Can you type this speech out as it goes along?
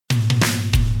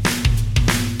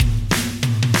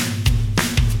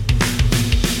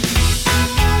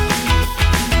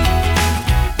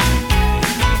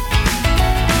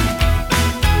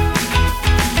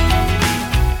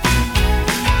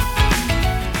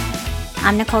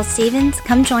I'm Nicole Stevens.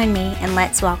 Come join me and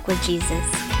let's walk with Jesus.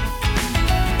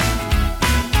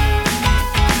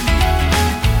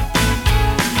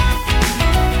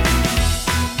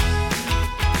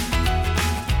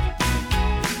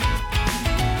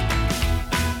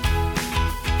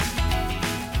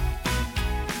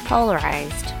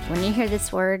 Polarized. When you hear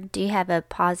this word, do you have a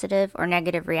positive or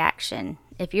negative reaction?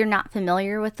 If you're not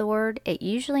familiar with the word, it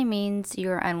usually means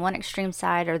you're on one extreme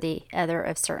side or the other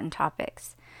of certain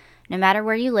topics. No matter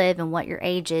where you live and what your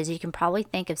age is, you can probably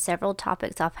think of several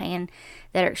topics offhand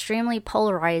that are extremely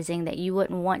polarizing that you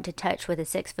wouldn't want to touch with a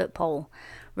 6-foot pole.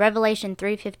 Revelation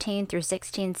 3:15 through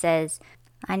 16 says,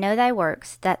 I know thy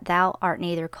works, that thou art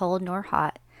neither cold nor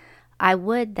hot. I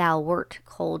would thou wert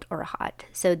cold or hot.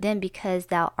 So then, because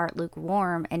thou art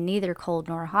lukewarm and neither cold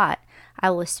nor hot,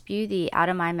 I will spew thee out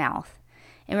of my mouth.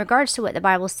 In regards to what the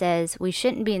Bible says, we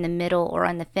shouldn't be in the middle or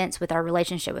on the fence with our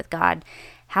relationship with God,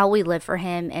 how we live for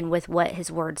Him, and with what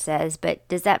His Word says. But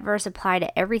does that verse apply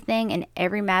to everything and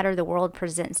every matter the world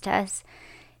presents to us?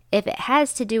 If it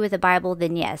has to do with the Bible,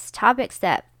 then yes. Topics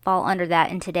that fall under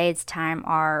that in today's time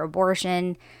are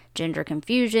abortion, gender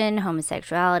confusion,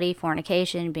 homosexuality,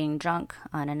 fornication, being drunk,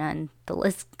 on and on the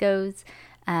list goes,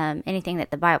 anything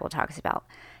that the Bible talks about.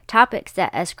 Topics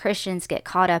that us Christians get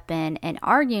caught up in and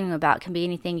arguing about can be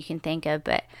anything you can think of,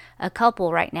 but a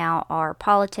couple right now are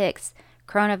politics,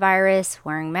 coronavirus,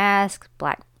 wearing masks,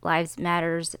 Black Lives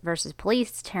Matters versus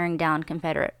police, tearing down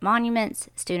Confederate monuments,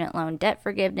 student loan debt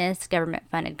forgiveness,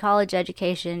 government-funded college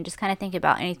education. Just kind of think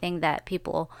about anything that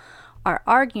people are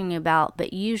arguing about,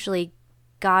 but usually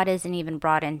God isn't even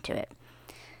brought into it.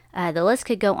 The list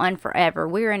could go on forever.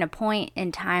 We're in a point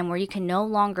in time where you can no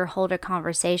longer hold a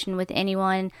conversation with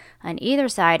anyone on either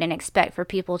side and expect for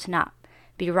people to not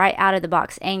be right out of the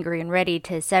box angry and ready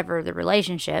to sever the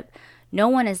relationship. No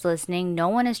one is listening. No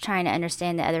one is trying to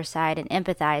understand the other side and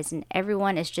empathize, and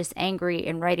everyone is just angry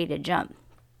and ready to jump.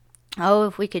 Oh,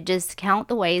 if we could just count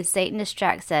the ways Satan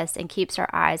distracts us and keeps our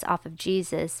eyes off of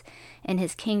Jesus and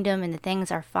His kingdom and the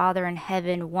things our Father in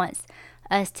heaven wants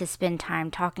us to spend time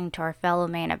talking to our fellow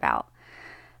man about.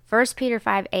 1 Peter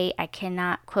 5:8, I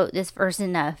cannot quote this verse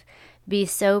enough. Be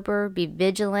sober, be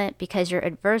vigilant, because your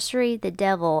adversary, the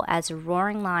devil, as a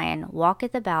roaring lion,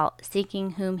 walketh about,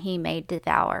 seeking whom he may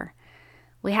devour.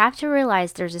 We have to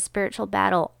realize there's a spiritual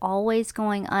battle always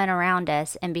going on around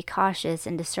us, and be cautious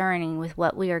and discerning with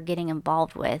what we are getting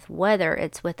involved with, whether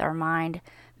it's with our mind,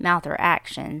 mouth, or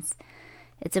actions.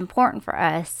 It's important for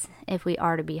us, if we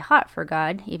are to be hot for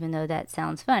God, even though that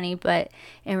sounds funny, but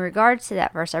in regards to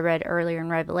that verse I read earlier in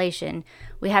Revelation,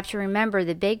 we have to remember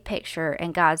the big picture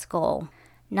and God's goal,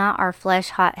 not our flesh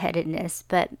hot-headedness.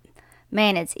 But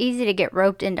man, it's easy to get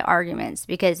roped into arguments,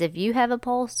 because if you have a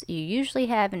pulse, you usually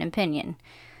have an opinion.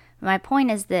 My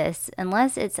point is this: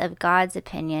 unless it's of God's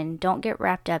opinion, don't get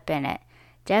wrapped up in it.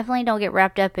 Definitely don't get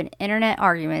wrapped up in internet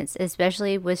arguments,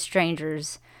 especially with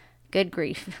strangers. Good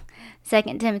grief.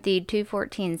 2 Timothy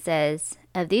 2:14 says,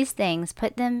 Of these things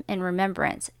put them in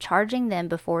remembrance, charging them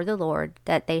before the Lord,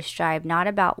 that they strive not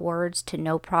about words to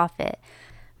no profit,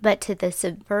 but to the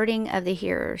subverting of the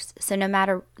hearers. So no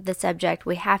matter the subject,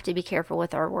 we have to be careful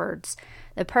with our words.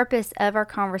 The purpose of our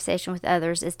conversation with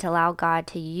others is to allow God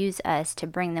to use us to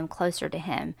bring them closer to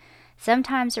Him.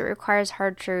 Sometimes it requires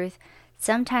hard truth.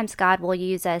 Sometimes God will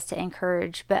use us to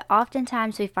encourage, but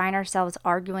oftentimes we find ourselves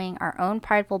arguing our own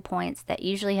prideful points that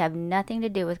usually have nothing to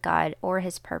do with God or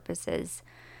His purposes.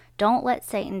 Don't let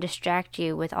Satan distract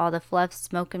you with all the fluff,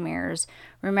 smoke, and mirrors.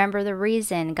 Remember the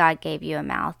reason God gave you a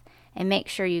mouth, and make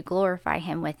sure you glorify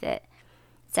Him with it.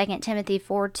 2 Timothy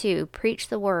 4:2, Preach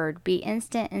the word, be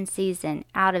instant in season,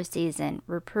 out of season,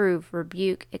 reprove,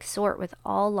 rebuke, exhort with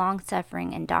all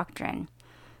long-suffering and doctrine.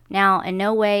 Now, in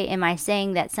no way am I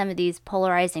saying that some of these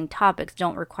polarizing topics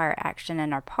don't require action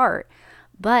on our part,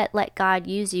 but let God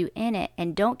use you in it,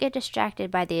 and don't get distracted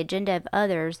by the agenda of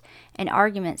others and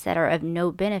arguments that are of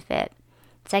no benefit.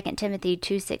 2 Timothy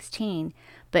 2:16,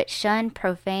 But shun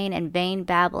profane and vain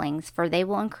babblings, for they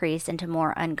will increase into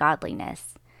more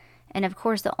ungodliness. And of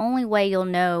course, the only way you'll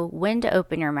know when to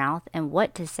open your mouth and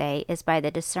what to say is by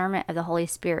the discernment of the Holy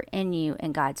Spirit in you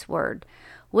and God's Word,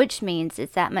 which means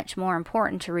it's that much more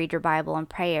important to read your Bible and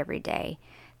pray every day.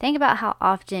 Think about how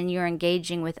often you're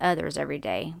engaging with others every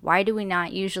day. Why do we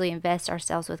not usually invest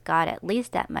ourselves with God at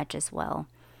least that much as well?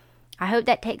 I hope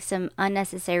that takes some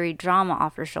unnecessary drama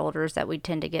off your shoulders that we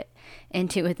tend to get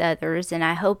into with others, and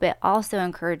I hope it also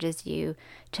encourages you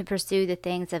to pursue the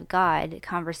things of God,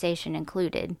 conversation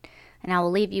included. And I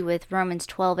will leave you with Romans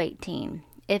 12:18.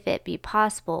 If it be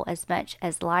possible, as much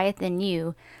as lieth in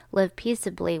you, live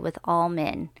peaceably with all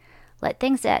men. Let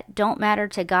things that don't matter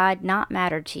to God not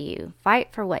matter to you.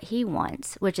 Fight for what He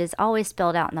wants, which is always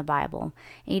spelled out in the Bible.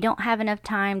 And you don't have enough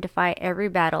time to fight every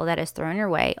battle that is thrown your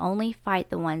way. Only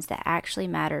fight the ones that actually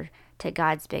matter to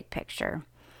God's big picture.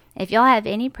 If y'all have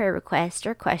any prayer requests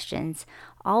or questions,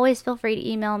 always feel free to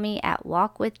email me at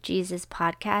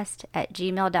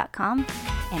walkwithjesuspodcast@gmail.com,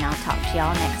 and I'll talk to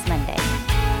y'all next Monday.